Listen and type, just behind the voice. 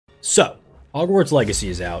So, Hogwarts Legacy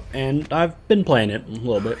is out, and I've been playing it a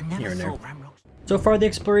little bit here and there. So far, the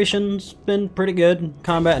exploration's been pretty good.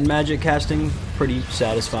 Combat and magic casting, pretty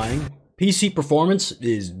satisfying. PC performance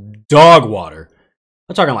is dog water.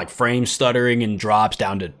 I'm talking like frame stuttering and drops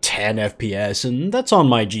down to 10 FPS, and that's on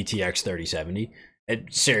my GTX 3070.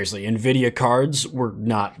 Seriously, NVIDIA cards were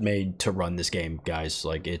not made to run this game, guys.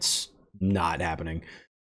 Like, it's not happening.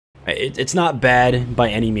 It's not bad by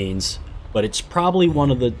any means, but it's probably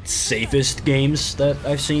one of the safest games that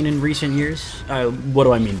I've seen in recent years. What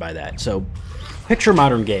do I mean by that? So, picture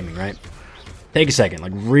modern gaming, right? Take a second,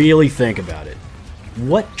 like really think about it.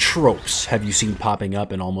 What tropes have you seen popping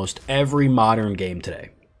up in almost every modern game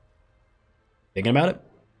today? Thinking about it?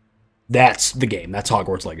 That's the game. That's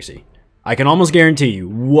Hogwarts Legacy. I can almost guarantee you,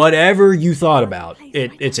 whatever you thought about,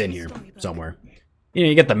 it's in here somewhere. You know,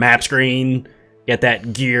 you get the map screen, get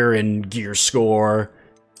that gear and gear score,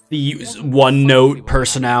 the one-note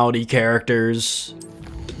personality characters,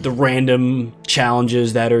 the random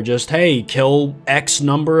challenges that are just, hey, kill X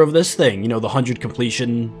number of this thing. You know, the 100%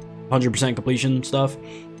 completion stuff.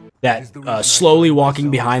 That slowly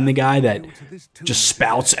walking behind the guy that just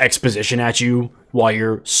spouts exposition at you while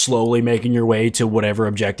you're slowly making your way to whatever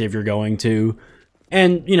objective you're going to.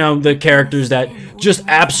 And, you know, the characters that just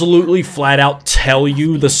absolutely flat out tell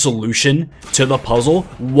you the solution to the puzzle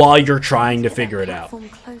while you're trying to figure it out.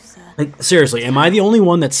 Like, seriously, am I the only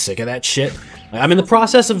one that's sick of that shit? Like, I'm in the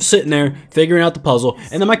process of sitting there, figuring out the puzzle,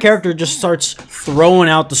 and then my character just starts throwing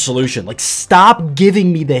out the solution. Like, stop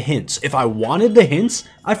giving me the hints. If I wanted the hints,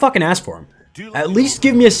 I'd fucking ask for them. At least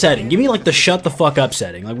give me a setting. Give me, like, the shut the fuck up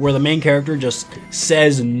setting. Like, where the main character just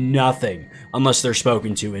says nothing unless they're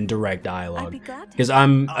spoken to in direct dialogue. Because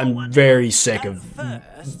I'm very sick of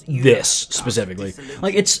this, specifically.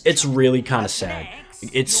 Like, it's really kind of sad.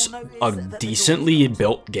 It's a decently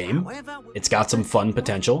built game. It's got some fun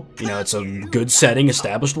potential. You know, it's a good setting,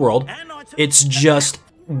 established world. It's just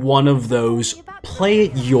one of those play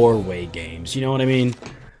it your way games. You know what I mean?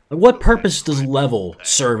 Like, what purpose does level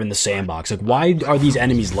serve in the sandbox? Like, why are these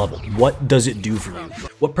enemies leveled? What does it do for you?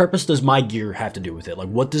 What purpose does my gear have to do with it? Like,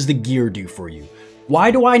 what does the gear do for you? Why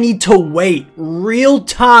do I need to wait real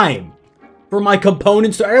time for my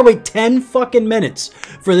components to... I gotta wait 10 fucking minutes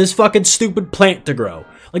for this fucking stupid plant to grow.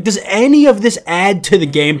 Like, does any of this add to the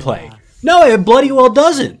gameplay? No, it bloody well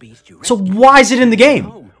doesn't. So why is it in the game?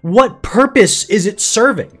 What purpose is it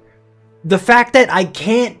serving? The fact that I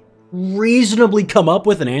can't reasonably come up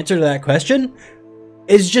with an answer to that question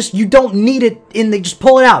is just, you don't need it in the... Just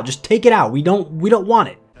pull it out. Just take it out. We don't want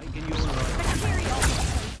it.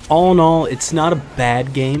 All in all, it's not a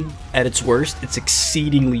bad game. At its worst, it's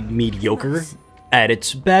exceedingly mediocre. At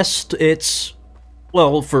its best, it's,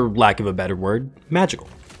 well, for lack of a better word, magical.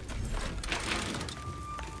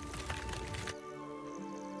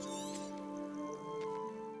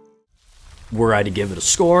 Were I to give it a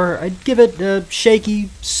score, I'd give it a shaky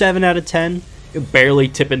 7 out of 10. Barely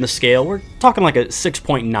tipping the scale. We're talking like a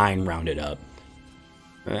 6.9 rounded up.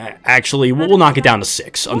 Actually, we'll knock it down to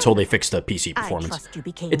 6 until they fix the PC performance.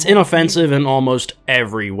 It's inoffensive in almost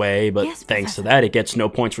every way, but thanks to that, it gets no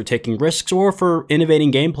points for taking risks or for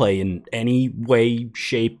innovating gameplay in any way,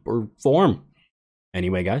 shape, or form.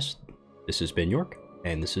 Anyway, guys, this has been York,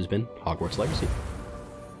 and this has been Hogwarts Legacy.